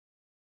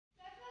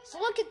So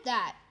look at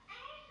that.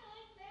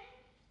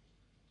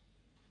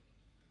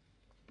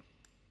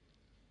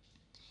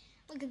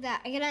 Look at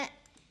that. I gotta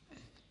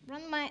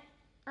run my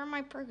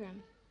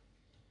program.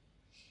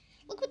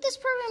 Look what this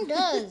program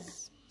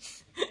does.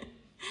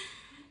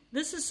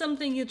 This is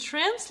something you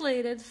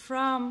translated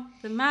from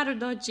the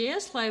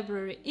Matter.JS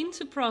library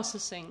into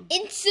processing.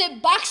 Into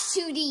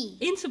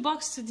Box2D. Into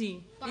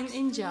Box2D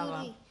in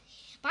Java.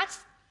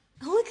 Box.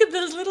 Look at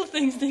those little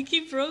things, they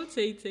keep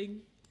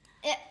rotating.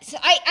 So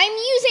I'm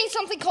using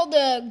something called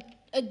a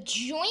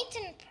joint,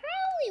 and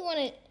probably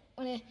want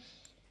to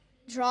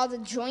draw the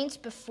joints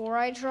before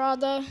I draw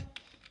the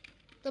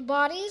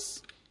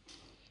bodies.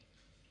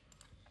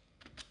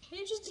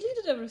 You just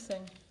deleted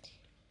everything.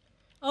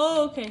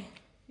 Oh, okay.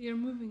 You're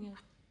moving it.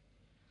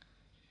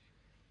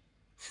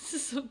 This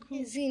is so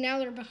cool. See, now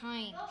they're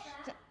behind.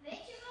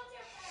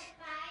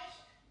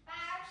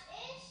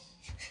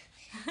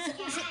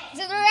 So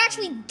there are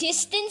actually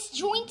distance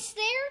joints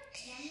there.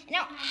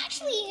 Now,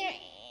 actually,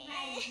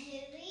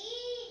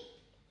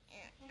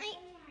 I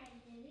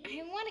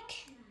want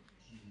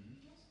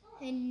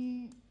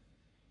to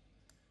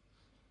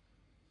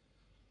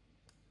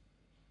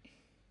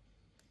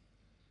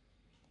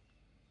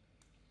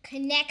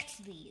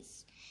connect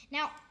these.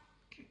 Now,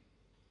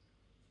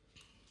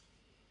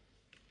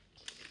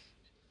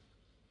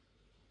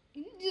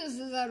 this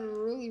is a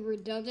really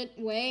redundant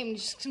way. I'm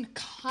just going to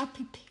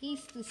copy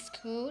paste this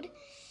code.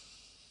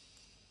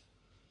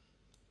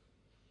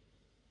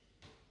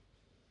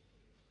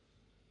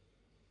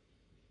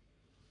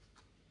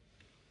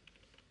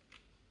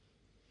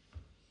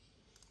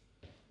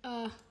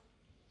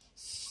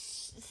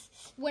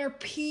 Where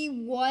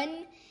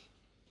P1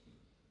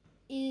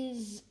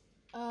 is,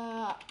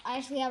 I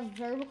actually have a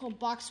variable called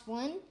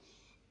box1.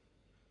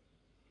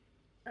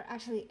 Or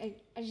actually,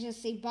 I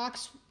just say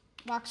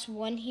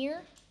box1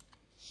 here.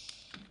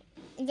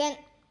 And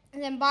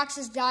then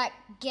boxes dot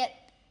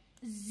get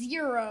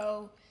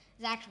 0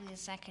 is actually the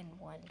second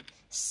one.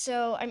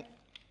 So I'm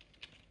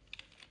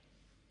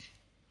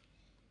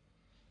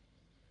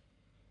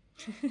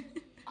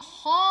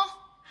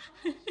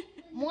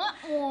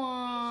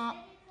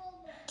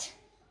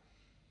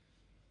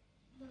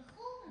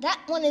that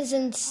one is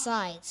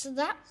inside. So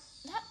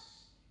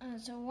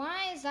so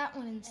why is that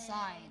one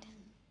inside?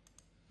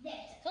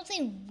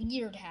 Something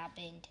weird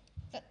happened.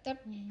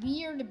 That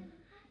weird.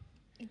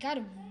 It got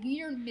a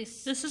weird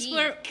mistake. This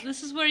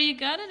is where you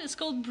got it. It's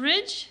called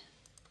bridge.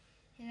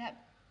 Yeah,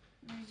 that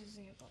bridge is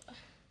example.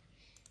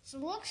 So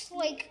it looks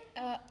like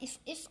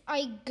if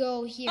I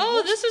go here.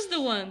 Oh, this is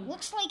the one.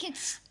 Looks like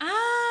it's.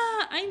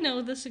 Ah, I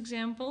know this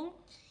example.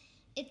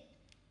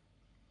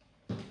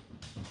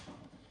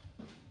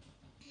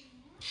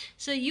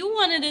 So you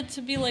wanted it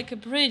to be like a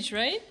bridge,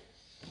 right?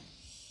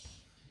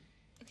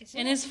 Okay, so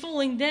and it's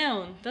falling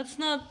down. That's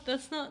not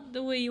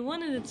the way you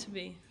wanted it to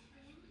be.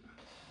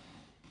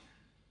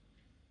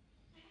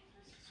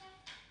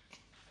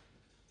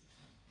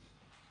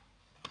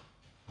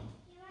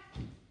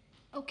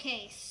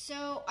 Okay,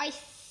 so I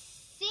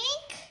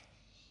think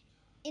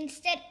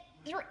instead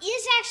there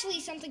is actually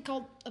something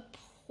called a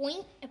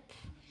point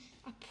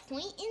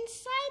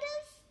inside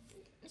of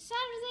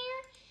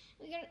there.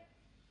 We got a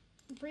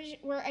bridge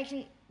where I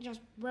can just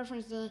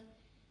reference the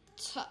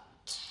top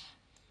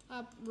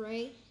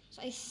right.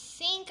 So I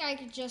think I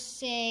could just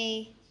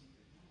say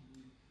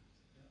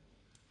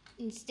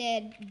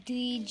instead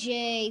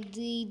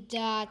d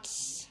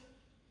dots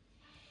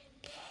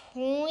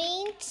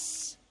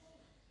points.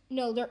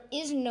 No, there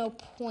is no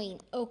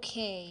point.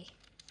 Okay.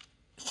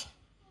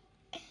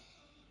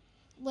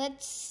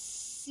 Let's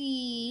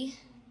see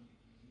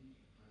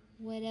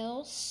what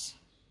else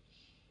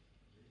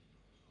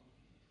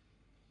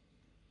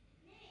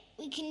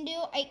we can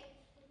do.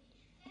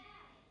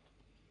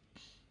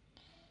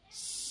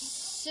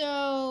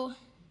 So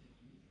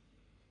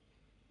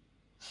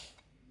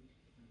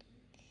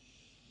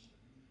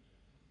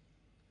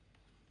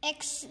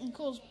x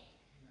equals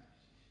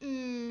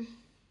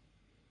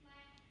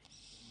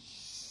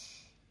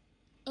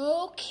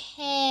okay.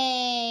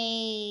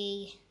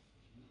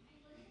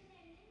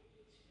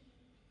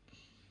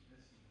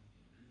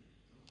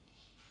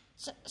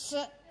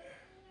 So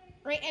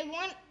right, I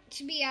want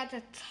to be at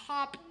the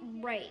top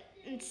right.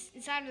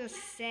 It's out of the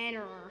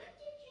center.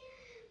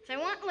 So I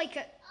want like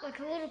a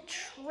little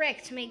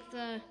trick to make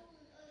the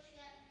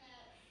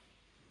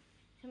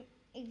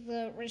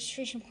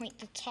registration point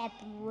the top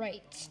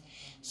right.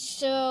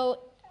 So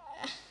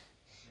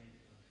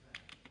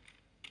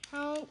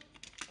how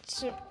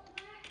to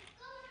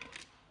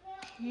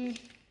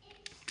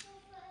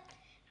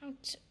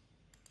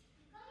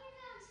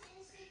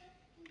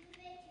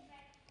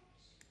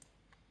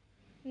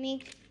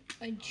make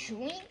a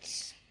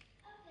joint.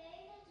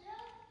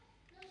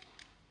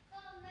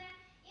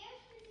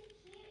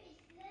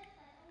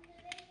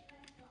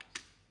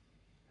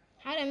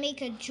 How to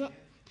make a joint.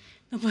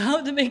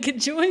 How to make a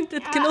joint?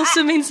 That can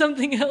also mean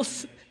something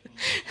else.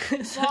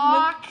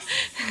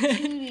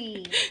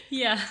 Box2D.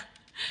 Yeah,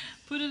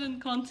 put it in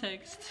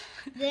context.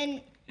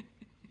 Then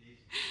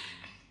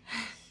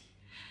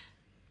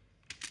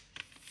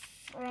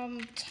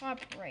from top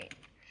right.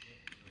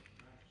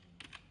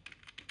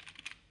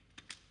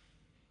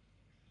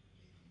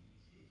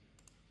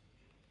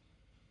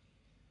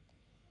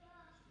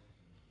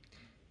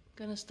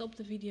 Gonna stop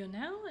the video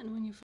now, and when you